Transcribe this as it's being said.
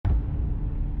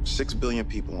6 billion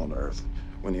people on Earth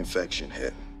when the infection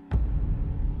hit.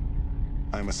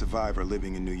 I'm a survivor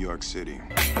living in New York City.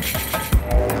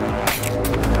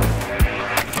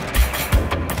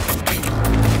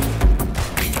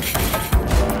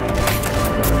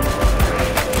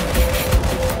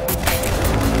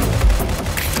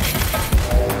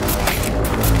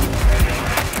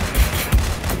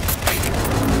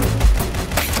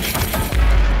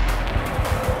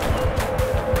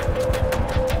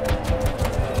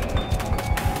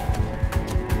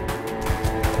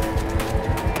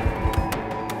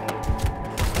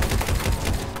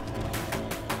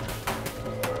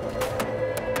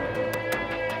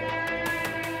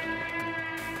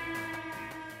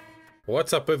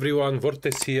 What's up everyone,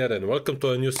 Vortex here and welcome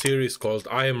to a new series called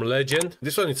I Am Legend.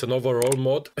 This one is an overall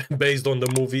mod based on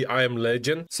the movie I Am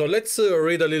Legend. So let's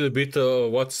read a little bit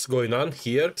what's going on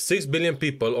here. 6 billion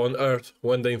people on Earth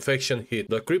when the infection hit.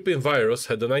 The creeping virus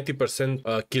had a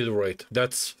 90% kill rate.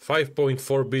 That's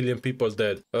 5.4 billion people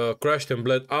dead. Crashed and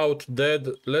bled out, dead,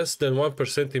 less than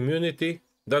 1% immunity.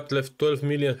 That left 12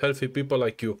 million healthy people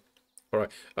like you.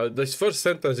 Alright, this first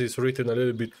sentence is written a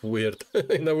little bit weird,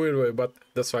 in a weird way, but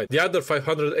that's fine. The other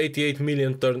 588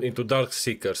 million turned into dark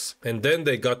seekers. And then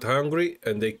they got hungry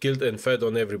and they killed and fed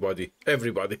on everybody.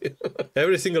 Everybody.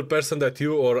 Every single person that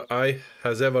you or I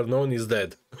has ever known is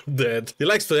dead. Dead. He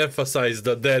likes to emphasize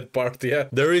the dead part, yeah?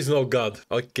 There is no God.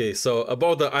 Okay, so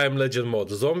about the I Am Legend mod.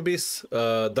 Zombies,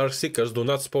 dark seekers do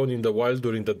not spawn in the wild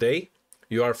during the day.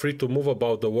 You are free to move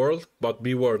about the world, but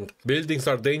be warned. Buildings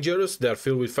are dangerous, they are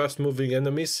filled with fast-moving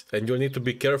enemies, and you'll need to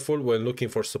be careful when looking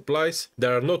for supplies.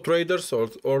 There are no traders, or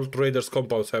all traders'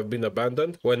 compounds have been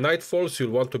abandoned. When night falls,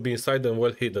 you'll want to be inside and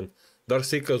well hidden. Dark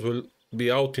Seekers will be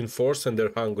out in force and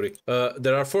they're hungry.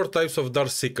 There are 4 types of Dark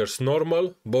Seekers.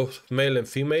 Normal, both male and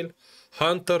female.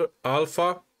 Hunter,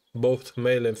 Alpha, both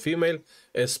male and female.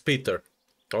 And Spitter.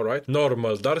 Alright.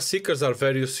 Normal. Dark Seekers are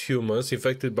various humans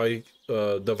infected by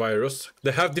the virus.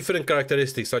 They have different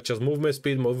characteristics such as movement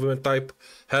speed, movement type,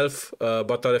 health,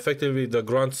 but are effectively the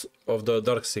grunts of the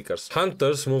Dark Seekers.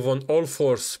 Hunters move on all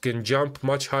 4s, can jump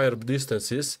much higher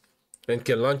distances, and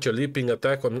can launch a leaping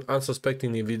attack on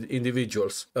unsuspecting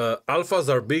individuals. Alphas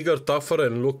are bigger, tougher,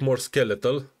 and look more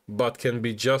skeletal, but can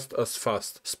be just as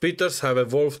fast. Spitters have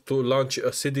evolved to launch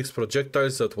acidic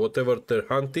projectiles at whatever they're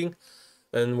hunting,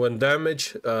 and when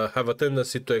damaged, have a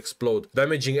tendency to explode.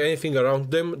 Damaging anything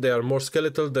around them, they are more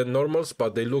skeletal than normals,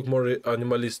 but they look more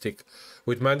animalistic,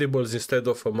 with mandibles instead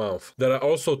of a mouth. There are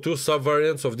also 2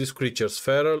 sub-variants of these creatures.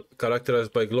 Feral,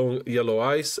 characterized by glowing yellow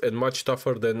eyes, and much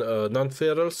tougher than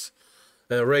non-ferals.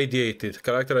 And radiated,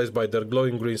 characterized by their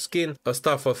glowing green skin. As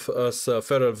tough as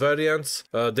feral variants,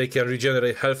 they can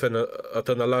regenerate health at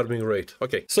an alarming rate.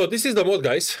 Okay, so this is the mod,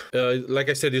 guys. Like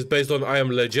I said, it's based on I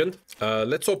Am Legend.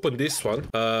 Let's open this one.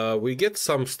 We get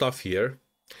some stuff here.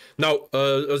 Now,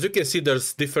 as you can see,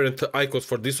 there's different icons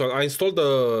for this one. I installed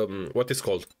the, what is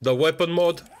called? The weapon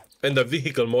mod and the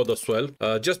vehicle mod as well.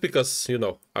 Just because, you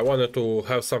know, I wanted to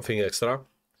have something extra.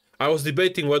 I was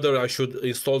debating whether I should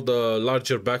install the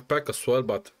larger backpack as well,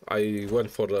 but I went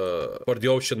for the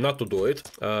option not to do it.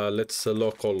 Let's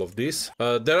lock all of this.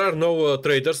 There are no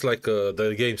traders like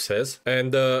the game says,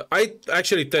 and I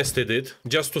actually tested it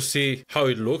just to see how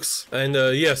it looks. And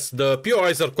yes, the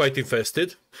POIs are quite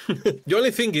infested. The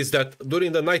only thing is that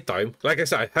during the nighttime, like I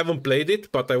said, I haven't played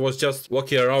it, but I was just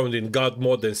walking around in God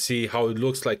mode and see how it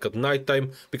looks like at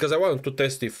nighttime, because I wanted to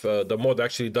test if the mod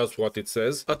actually does what it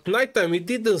says. At nighttime, it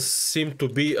didn't seem to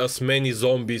be as many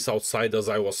zombies outside as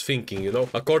I was thinking, you know.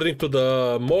 According to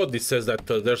the mod, it says that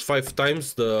there's 5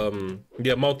 times the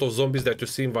amount of zombies that you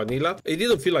see in vanilla. It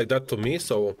didn't feel like that to me,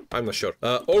 so I'm not sure.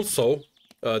 Also,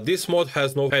 this mod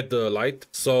has no headlight,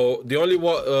 so the only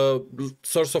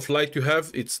source of light you have,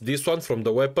 it's this one from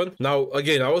the weapon. Now,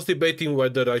 again, I was debating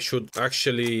whether I should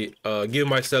actually give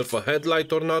myself a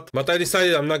headlight or not, but I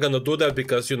decided I'm not gonna do that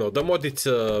because, you know, the mod it's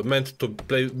meant to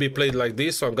be played like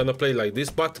this, so I'm gonna play like this.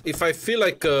 But if I feel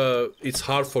like it's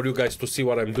hard for you guys to see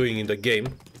what I'm doing in the game,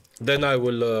 then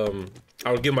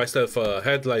I'll give myself a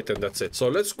headlight and that's it. So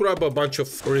let's grab a bunch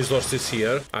of resources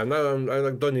here. I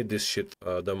don't need this shit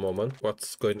at the moment.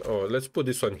 What's going on? Oh, let's put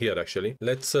this one here actually.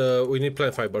 We need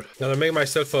plant fiber. Gonna make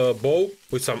myself a bow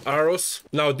with some arrows.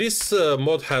 Now this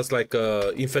mod has like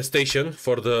a infestation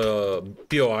for the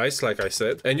POIs, like I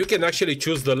said. And you can actually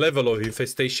choose the level of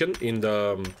infestation in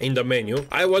the menu.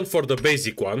 I went for the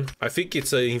basic one. I think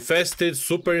it's infested,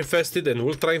 super infested, and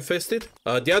ultra infested.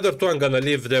 The other 2 I'm gonna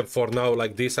leave them for now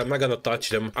like this. I'm not gonna touch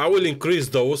them. I will increase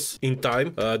those in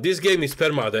time. This game is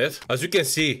permadeath. As you can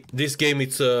see, this game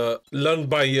it's learned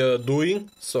by doing,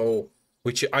 so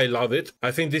which I love it.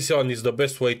 I think this one is the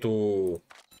best way to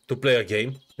to play a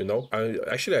game, you know.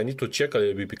 I need to check a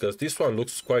little bit because this one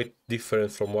looks quite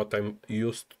different from what I'm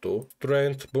used to.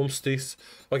 Strength, boomsticks.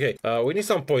 Okay, we need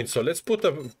some points, so let's put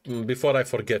before I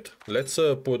forget, let's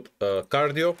put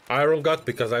cardio, iron gut,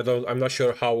 because I'm not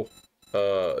sure how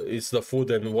it's the food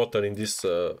and water in this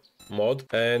mod.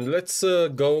 And let's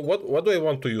go, what do I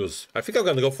want to use? I think I'm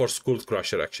gonna go for Skull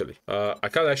Crusher actually. I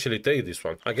can't actually take this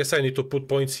one. I guess I need to put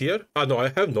points here. Ah no, I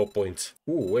have no points.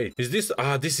 Ooh, wait, is this,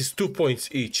 this is 2 points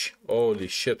each. Holy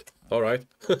shit. All right.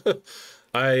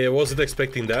 I wasn't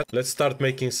expecting that. Let's start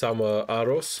making some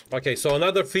arrows. Okay, so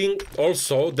another thing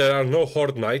also, there are no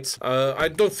Horde Knights. I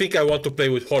don't think I want to play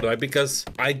with Horde Knight because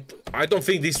I don't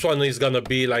think this one is gonna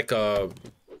be like a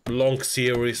long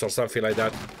series or something like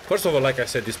that. First of all, like I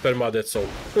said, it's permadeath, so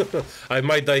I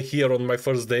might die here on my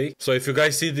first day. So if you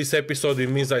guys see this episode, it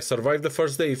means I survived the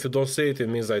first day. If you don't see it, it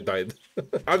means I died.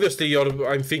 Obviously,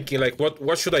 I'm thinking like,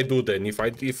 what should I do then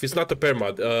if it's not a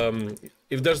permad?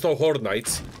 If there's no Horde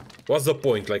Knights, what's the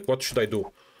point? Like, what should I do?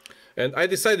 And I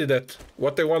decided that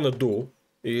what I want to do,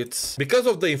 it's because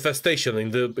of the infestation in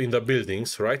the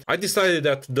buildings, right? I decided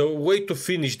that the way to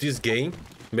finish this game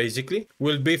basically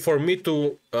will be for me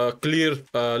to clear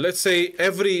let's say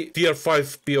every tier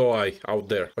 5 POI out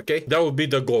there. Okay, that would be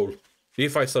the goal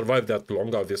if I survive that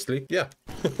long, obviously. Yeah.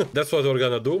 That's what we're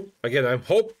gonna do. Again, I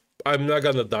hope I'm not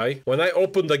gonna die. When I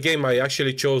opened the game, I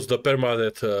actually chose the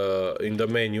permadeath in the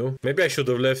menu. Maybe I should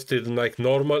have left it like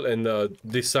normal and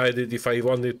decided if I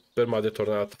wanted permadeath or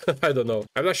not. I don't know.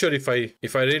 I'm not sure if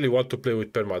I really want to play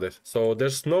with permadeath. So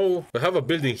there's no. I have a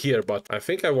building here, but I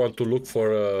think I want to look for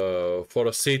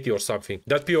a city or something.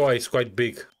 That POI is quite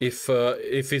big. If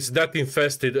it's that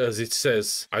infested as it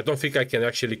says, I don't think I can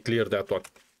actually clear that one.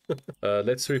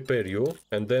 Let's repair you,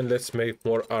 and then let's make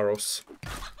more arrows.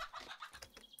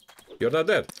 You're not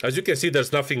dead. As you can see,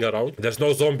 there's nothing around. There's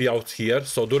no zombie out here.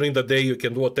 So during the day, you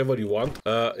can do whatever you want.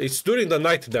 It's during the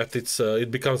night that it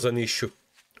becomes an issue.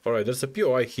 All right, there's a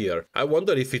POI here. I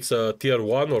wonder if it's a tier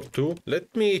 1 or 2.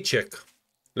 Let me check.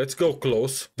 Let's go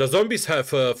close. The zombies have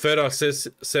feral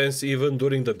sense even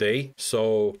during the day.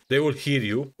 So they will hear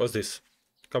you. What's this?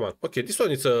 Come on. Okay, this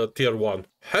one is a tier 1.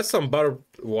 Has some barbed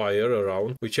wire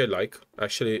around, which I like.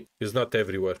 Actually, it's not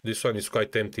everywhere. This one is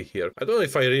quite empty here. I don't know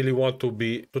if I really want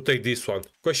to take this one.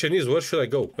 Question is, where should I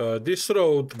go? This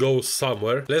road goes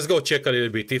somewhere. Let's go check a little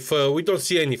bit. If we don't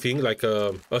see anything, like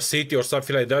a city or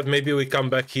something like that, maybe we come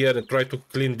back here and try to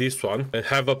clean this one and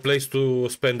have a place to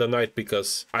spend the night,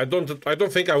 because I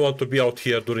don't think I want to be out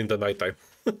here during the nighttime.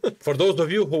 For those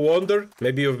of you who wonder,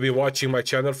 maybe you've been watching my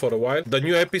channel for a while, the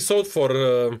new episode for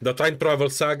the time travel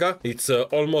saga, it's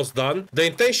almost done. The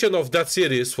intention of that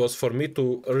series was for me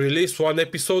to release one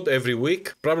episode every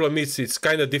week. Problem is, it's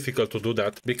kind of difficult to do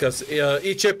that because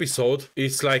each episode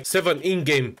is like 7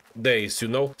 in-game days, you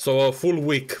know, so a full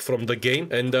week from the game,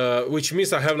 and which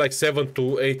means I have like 7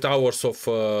 to 8 hours of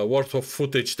worth of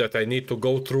footage that I need to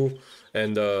go through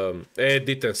and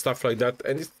edit and stuff like that,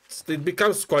 and it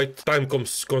becomes quite time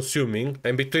consuming,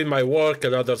 and between my work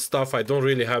and other stuff I don't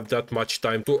really have that much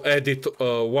time to edit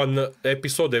one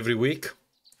episode every week.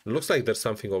 Looks like there's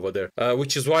something over there,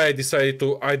 which is why I decided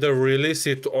to either release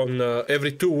it on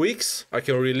every 2 weeks. I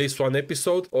can release one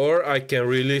episode, or I can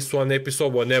release one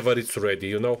episode whenever it's ready,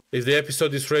 you know. If the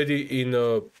episode is ready in,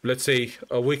 let's say,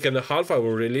 a week and a half, I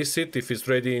will release it. If it's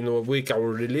ready in a week, I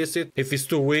will release it. If it's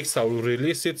 2 weeks, I will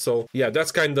release it. So, yeah,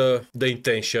 that's kind of the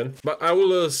intention. But I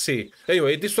will see.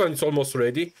 Anyway, this one is almost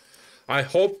ready. I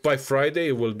hope by Friday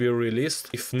it will be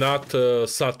released. If not,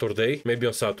 Saturday. Maybe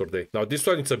on Saturday. Now, this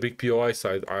one is a big POI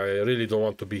side. I really don't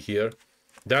want to be here.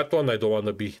 That one, I don't want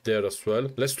to be there as well.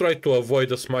 Let's try to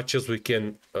avoid as much as we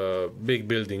can big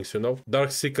buildings, you know.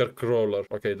 Dark Seeker Crawler.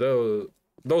 Okay,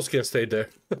 those can stay there.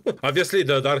 Obviously,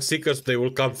 the Dark Seekers, they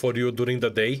will come for you during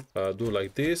the day. Do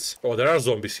like this. Oh, there are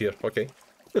zombies here. Okay.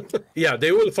 Yeah,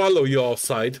 they will follow you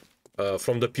outside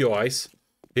from the POIs.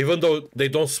 Even though they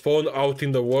don't spawn out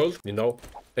in the world, you know.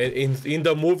 In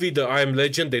the movie, the I Am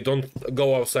Legend, they don't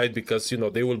go outside because, you know,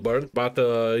 they will burn. But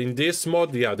in this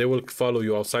mod, yeah, they will follow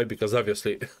you outside because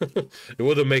obviously it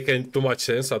wouldn't make too much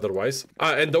sense otherwise.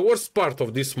 And the worst part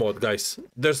of this mod, guys,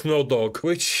 there's no dog,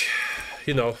 which,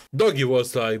 you know, doggy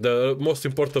was like the most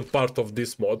important part of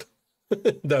this mod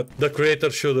that the creator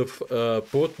should have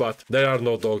put, but there are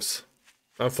no dogs,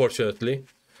 unfortunately.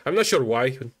 I'm not sure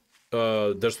why.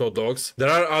 There's no dogs. There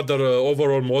are other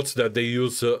overall mods that they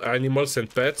use animals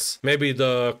and pets. Maybe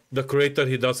the creator,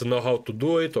 he doesn't know how to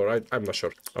do it, or I'm not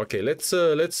sure. Okay,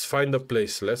 let's find a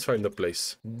place. Let's find a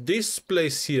place. This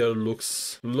place here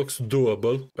looks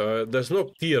doable. There's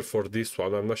no tier for this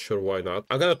one. I'm not sure why not.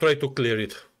 I'm gonna try to clear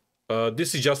it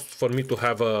This is just for me to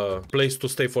have a place to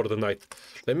stay for the night.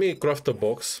 Let me craft a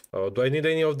box. Do I need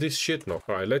any of this shit? No.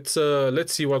 All right,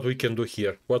 let's see what we can do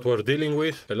here. What we're dealing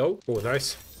with. Hello? Oh,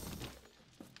 nice.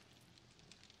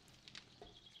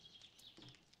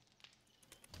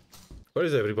 Where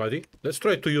is everybody? Let's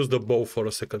try to use the bow for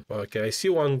a second. Okay, I see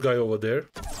one guy over there.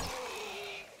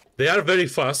 They are very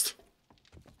fast.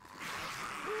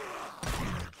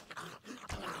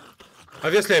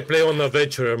 Obviously, I play on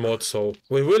adventurer mode, so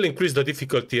we will increase the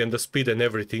difficulty and the speed and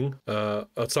everything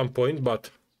at some point, but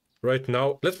right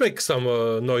now, let's make some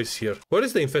noise here. What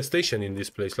is the infestation in this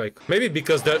place? Like, maybe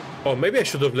because that... Oh, maybe I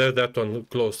should have left that one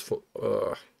closed for...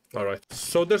 Alright.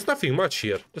 So there's nothing much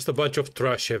here. Just a bunch of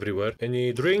trash everywhere.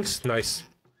 Any drinks? Nice.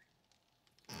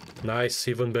 Nice,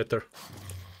 even better.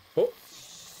 Oh.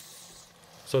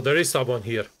 So there is someone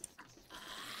here.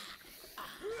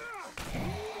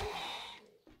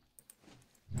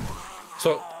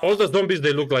 So all the zombies,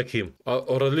 they look like him,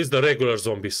 or at least the regular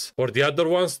zombies, or the other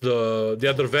ones, the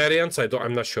other variants.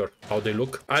 I'm not sure how they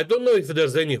look. I don't know if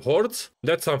there's any hordes.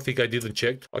 That's something I didn't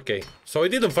check. Okay, so I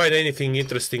didn't find anything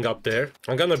interesting up there.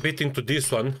 I'm gonna beat into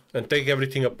this one and take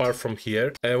everything apart from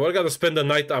here, and we're gonna spend the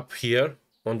night up here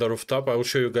on the rooftop. I will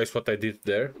show you guys what I did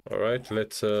there. All right,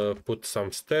 let's put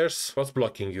some stairs. What's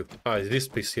blocking you? Ah, it's this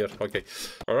piece here. Okay,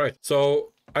 all right. So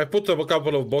I put a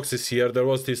couple of boxes here. There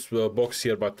was this box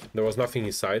here, but there was nothing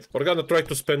inside. We're gonna try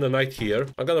to spend the night here.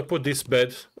 I'm gonna put this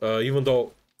bed, even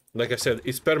though, like I said,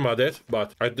 it's permadeath,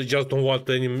 but I just don't want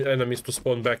any enemies to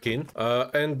spawn back in.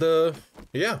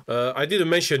 Yeah, I didn't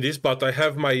mention this, but I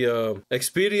have my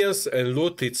experience and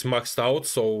loot. It's maxed out,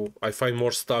 so I find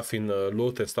more stuff in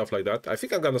loot and stuff like that. I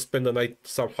think I'm gonna spend the night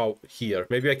somehow here.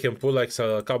 Maybe I can pull like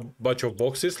a bunch of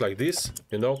boxes like this,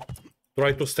 you know.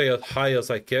 Try to stay as high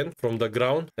as I can from the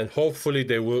ground, and hopefully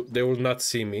they will not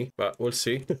see me, but we'll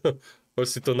see. We'll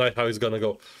see tonight how it's gonna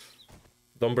go.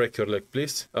 Don't break your leg,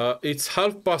 please. It's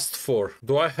 4:30.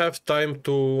 Do I have time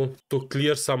to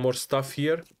clear some more stuff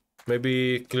here?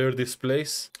 Maybe clear this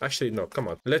place? Actually, no, come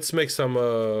on. Let's make some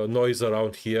noise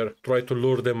around here. Try to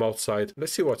lure them outside.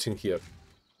 Let's see what's in here.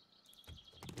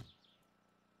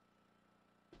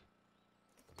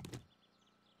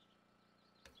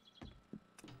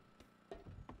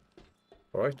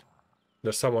 All right.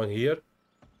 There's someone here.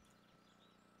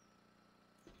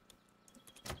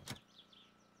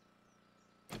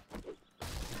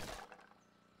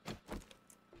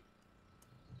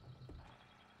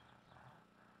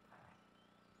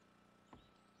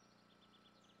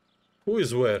 Who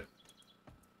is where?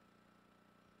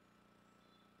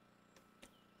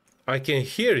 I can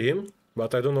hear him,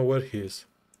 but I don't know where he is.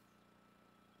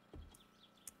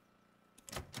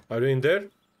 Are you in there?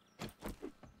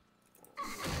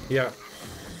 Yeah.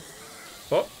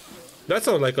 Oh, that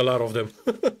sounds like a lot of them.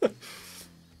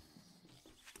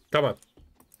 Come on.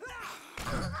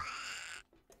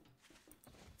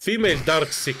 Female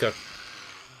dark seeker.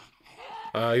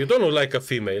 You don't look like a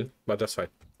female, but that's fine.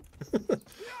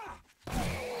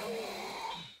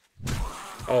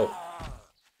 Oh,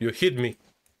 you hit me,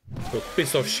 you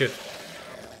piece of shit.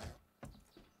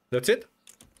 That's it?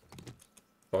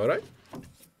 Alright.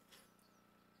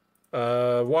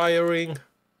 Wiring,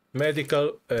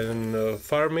 medical, and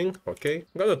farming. Okay,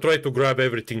 I'm gonna try to grab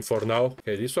everything for now.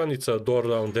 Okay, this one, it's a door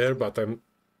down there, but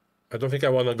I don't think I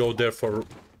want to go there for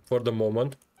the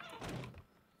moment.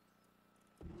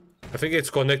 I think it's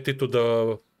connected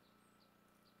to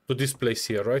this place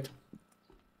here, right?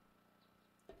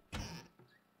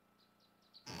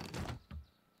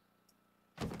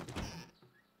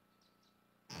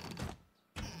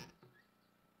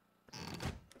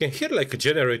 I can hear like a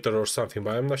generator or something,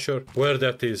 but I'm not sure where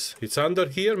that is. It's under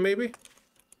here, maybe?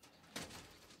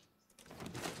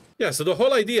 Yeah, so the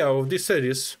whole idea of this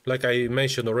series, like I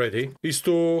mentioned already, is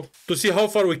to see how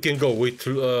far we can go with...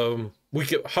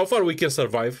 how far we can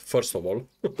survive, first of all.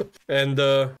 And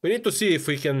we need to see if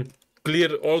we can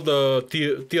clear all the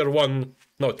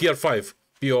tier 5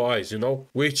 POIs, you know?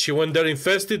 Which, when they're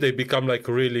infested, they become like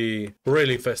really,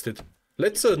 really infested.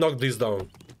 Let's knock this down.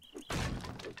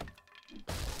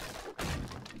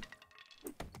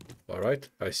 Alright,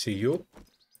 I see you.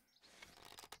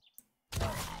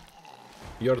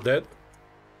 You're dead.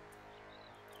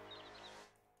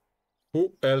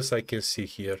 Who else I can see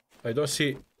here? I don't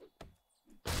see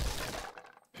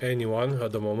anyone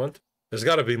at the moment. There's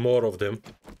gotta be more of them.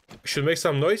 Should make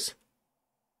some noise?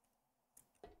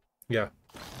 Yeah.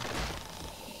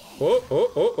 Oh,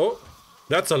 oh, oh, oh.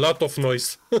 That's a lot of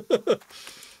noise.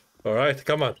 Alright,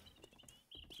 come on.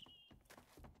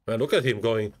 Man, look at him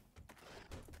going.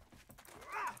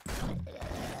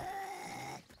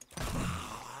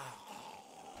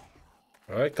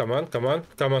 Alright, come on, come on.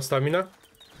 Come on, stamina.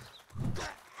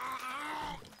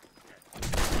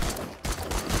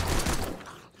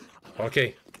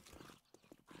 Okay.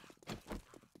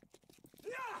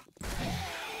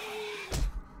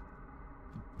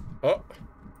 Oh.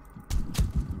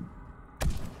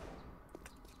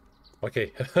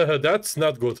 Okay, that's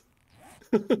not good.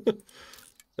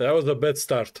 That was a bad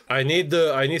start. I need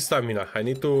stamina. I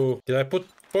need to... Did I put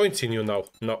points in you now?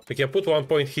 No. We can put 1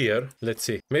 point here. Let's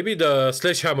see. Maybe the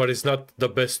sledgehammer is not the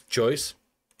best choice.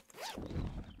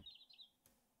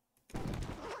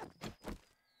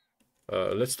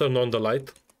 Let's turn on the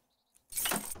light.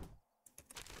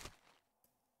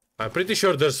 I'm pretty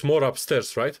sure there's more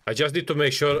upstairs, right? I just need to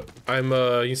make sure I'm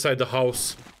inside the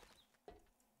house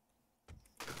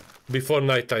before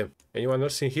nighttime. Anyone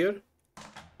else in here?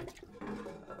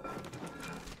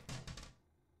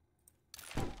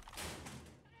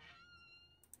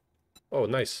 Oh,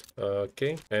 nice.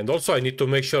 Okay. And also I need to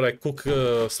make sure I cook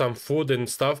some food and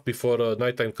stuff before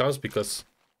nighttime comes, because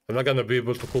I'm not gonna be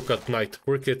able to cook at night.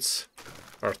 Crickets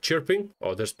are chirping.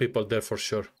 Oh, there's people there for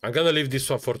sure. I'm gonna leave this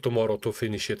one for tomorrow to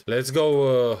finish it. Let's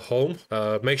go home.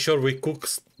 Make sure we cook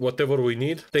whatever we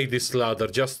need. Take this ladder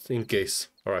just in case.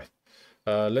 All right.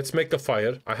 Let's make a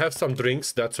fire. I have some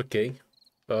drinks. That's okay.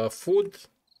 Food.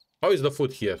 How is the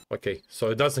food here? Okay,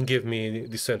 so it doesn't give me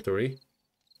dysentery.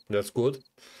 That's good.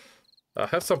 I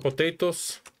have some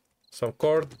potatoes, some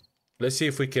corn. Let's see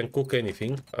if we can cook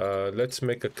anything. Let's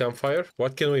make a campfire.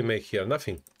 What can we make here?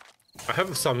 Nothing. I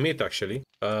have some meat actually.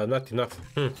 Not enough.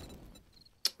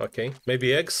 Okay,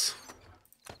 maybe eggs.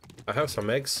 I have some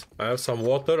eggs. I have some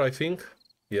water, I think.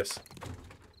 Yes.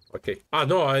 Okay. Ah,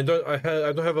 no, I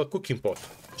don't have a cooking pot.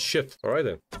 Shit. All right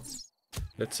then.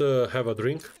 Let's have a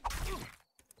drink.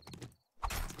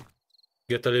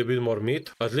 Get a little bit more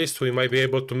meat. At least we might be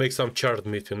able to make some charred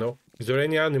meat, you know. Is there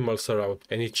any animals around?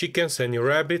 Any chickens? Any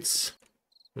rabbits?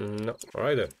 No.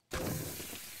 Alright then.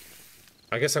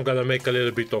 I guess I'm gonna make a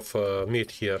little bit of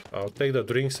meat here. I'll take the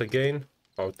drinks again.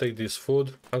 I'll take this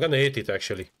food. I'm gonna eat it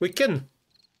actually. We can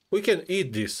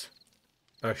eat this.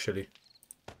 Actually.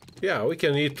 Yeah, we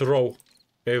can eat raw.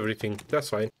 Everything. That's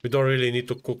fine. We don't really need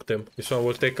to cook them. This one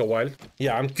will take a while.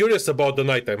 Yeah, I'm curious about the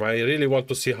nighttime. I really want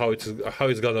to see how it's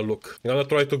gonna look. I'm gonna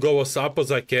try to go as up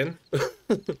as I can.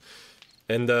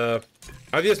 And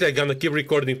obviously I'm gonna keep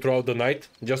recording throughout the night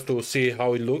just to see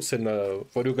how it looks, and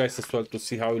for you guys as well to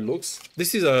see how it looks.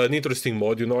 This is an interesting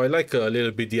mod, you know. I like a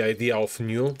little bit the idea of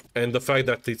new, and the fact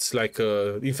that it's like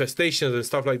infestations and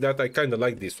stuff like that. I kind of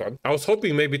like this one. I was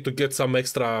hoping maybe to get some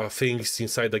extra things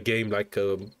inside the game, like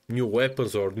new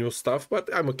weapons or new stuff,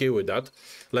 but I'm okay with that.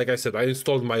 Like I said, I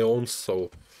installed my own,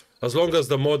 so as long as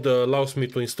the mod allows me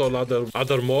to install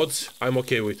other mods, I'm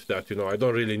okay with that, you know. I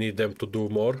don't really need them to do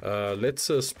more. Let's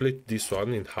split this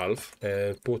one in half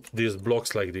and put these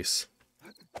blocks like this.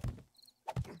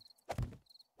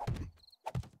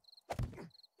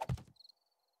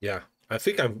 Yeah, I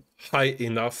think I'm high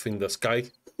enough in the sky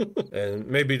and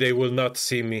maybe they will not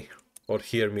see me or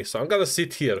hear me. So I'm gonna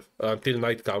sit here until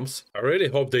night comes. I really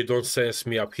hope they don't sense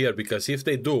me up here, because if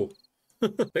they do,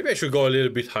 maybe I should go a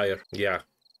little bit higher. Yeah.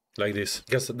 Like this,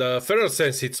 because the feral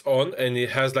sense it's on and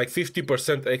it has like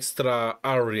 50% extra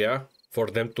area for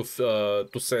them to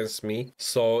sense me,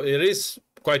 so it is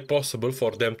quite possible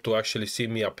for them to actually see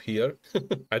me up here.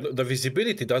 The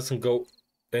visibility doesn't go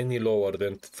any lower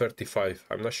than 35.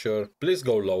 I'm not sure. Please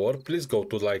go lower. Please go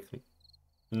to like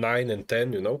 9 and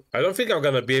 10, you know. I don't think I'm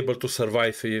gonna be able to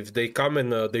survive if they come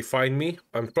and they find me.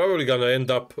 I'm probably gonna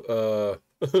end up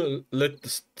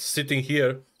sitting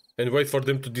here and wait for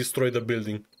them to destroy the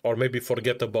building. Or maybe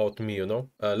forget about me, you know.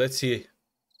 Let's see.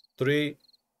 3,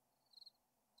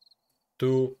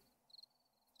 2,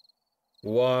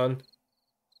 1.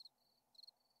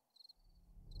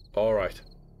 Alright.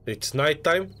 It's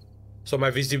nighttime. So my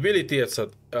visibility is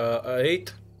at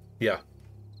 8. Yeah.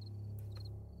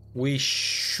 We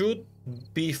should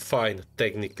be fine,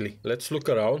 technically. Let's look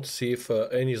around, see if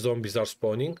any zombies are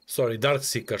spawning. Sorry, Dark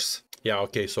Seekers. Yeah,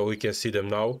 okay, so we can see them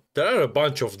now. There are a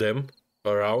bunch of them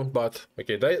around, but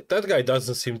okay, that guy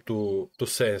doesn't seem to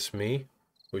sense me,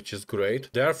 which is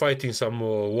great. They are fighting some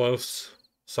wolves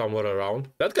somewhere around.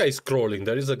 That guy is crawling.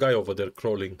 There is a guy over there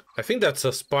crawling. I think that's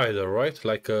a spider, right?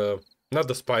 Like not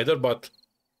the spider, but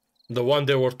the one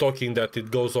they were talking that it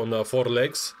goes on 4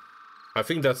 legs. I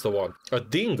think that's the one. A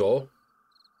dingo?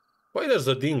 Why there's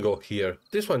a dingo here?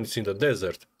 This one is in the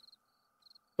desert.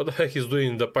 What the heck is doing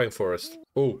in the pine forest?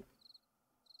 Oh.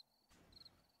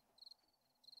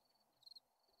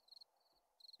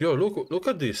 Yo, look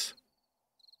at this.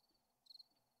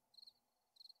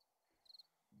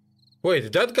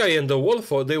 Wait, that guy and the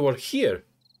wolf, they were here.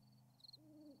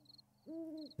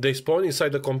 They spawn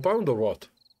inside the compound or what?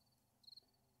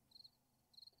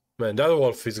 Man, that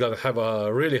wolf is gonna have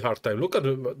a really hard time. Look at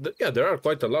the, yeah, there are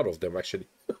quite a lot of them actually.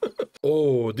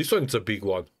 Oh, this one is a big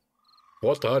one.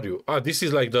 What are you? Ah, this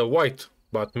is like the white,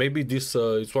 but maybe this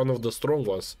is one of the strong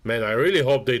ones. Man, I really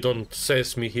hope they don't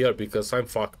sense me here because I'm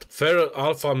fucked. Feral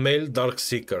alpha male dark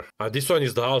seeker. Ah, this one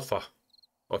is the alpha.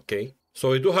 Okay.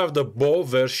 So we do have the bow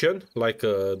version, like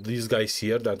these guys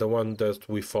here, that the one that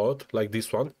we fought, like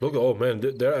this one. Look, oh man,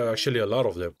 there are actually a lot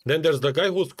of them. Then there's the guy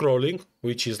who's crawling,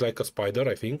 which is like a spider,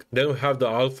 I think. Then we have the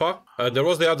alpha. There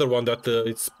was the other one that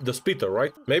it's the spitter,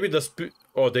 right? Maybe the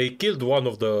oh, they killed one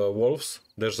of the wolves.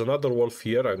 There's another wolf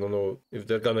here. I don't know if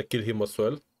they're gonna kill him as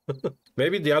well.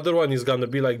 Maybe the other one is gonna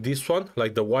be like this one,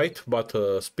 like the white, but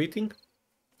spitting.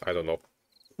 I don't know.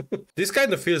 This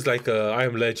kind of feels like I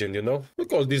Am Legend, you know?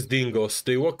 Look, all these dingoes,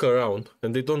 they walk around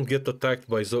and they don't get attacked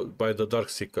by the Dark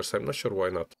Seekers. I'm not sure why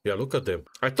not. Yeah, look at them.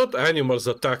 I thought animals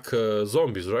attack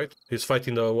zombies, right? He's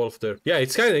fighting the wolf there. Yeah,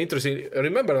 it's kind of interesting.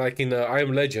 Remember, like in I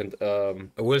Am Legend,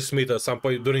 Will Smith at some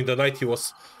point during the night, he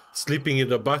was sleeping in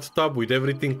the bathtub with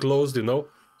everything closed, you know?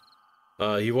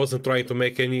 He wasn't trying to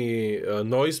make any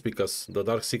noise because the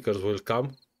Dark Seekers will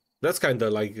come. That's kind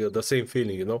of like the same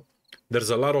feeling, you know? There's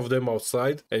a lot of them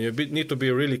outside and you need to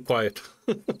be really quiet.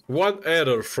 One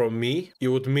error from me, it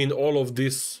would mean all of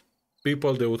these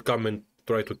people, they would come and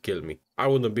try to kill me. I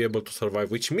wouldn't be able to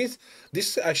survive, which means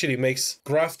this actually makes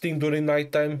crafting during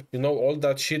nighttime, you know, all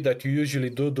that shit that you usually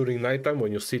do during nighttime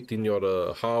when you sit in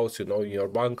your house, you know, in your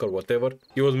bunker, whatever.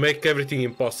 It will make everything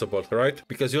impossible, right?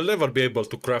 Because you'll never be able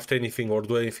to craft anything or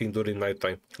do anything during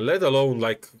nighttime, let alone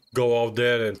like go out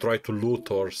there and try to loot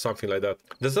or something like that.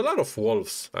 There's a lot of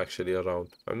wolves actually around.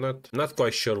 I'm not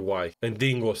quite sure why. And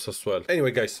dingoes as well.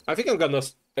 Anyway, guys, I think I'm gonna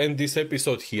end this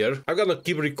episode here. I'm gonna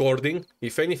keep recording.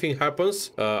 If anything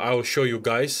happens, I will show you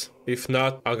guys. If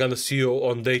not, I'm gonna see you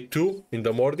on day 2 in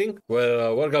the morning,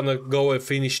 where we're gonna go and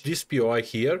finish this POI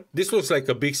here. This looks like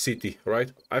a big city,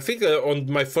 right? I think on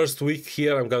my first week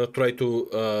here, I'm gonna try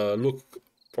to look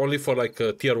only for like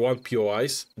tier 1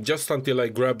 POIs, just until I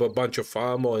grab a bunch of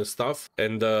ammo and stuff,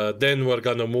 and then we're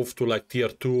gonna move to like tier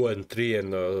 2 and 3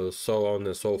 and so on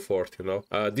and so forth, you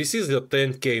know. This is the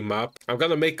 10k map. I'm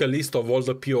gonna make a list of all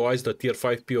the POIs, the tier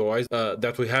 5 POIs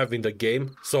that we have in the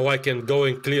game, so I can go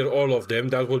and clear all of them.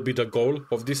 That will be the goal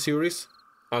of this series.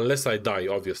 Unless I die,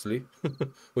 obviously,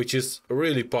 which is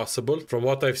really possible. From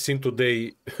what I've seen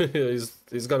today,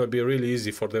 it's gonna be really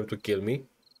easy for them to kill me.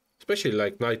 Especially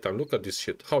like nighttime. Look at this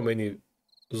shit. How many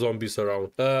zombies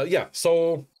around. Yeah,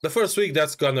 so the first week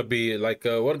that's gonna be like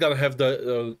we're gonna have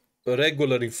the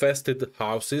regular infested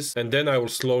houses, and then I will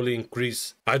slowly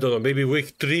increase. I don't know, maybe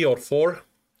week 3 or 4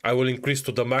 I will increase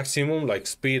to the maximum, like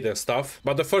speed and stuff.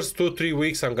 But the first 2-3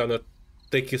 weeks I'm gonna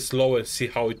take it slow and see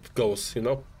how it goes, you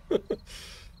know.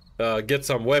 Get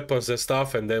some weapons and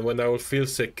stuff, and then when I will feel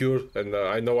secure and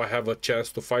I know I have a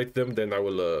chance to fight them, then I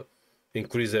will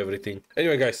increase everything.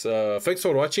 Anyway, guys, thanks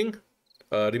for watching.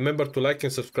 Remember to like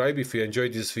and subscribe if you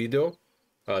enjoyed this video.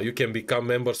 You can become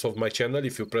members of my channel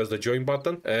if you press the join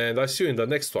button, and I'll see you in the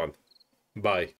next one. Bye.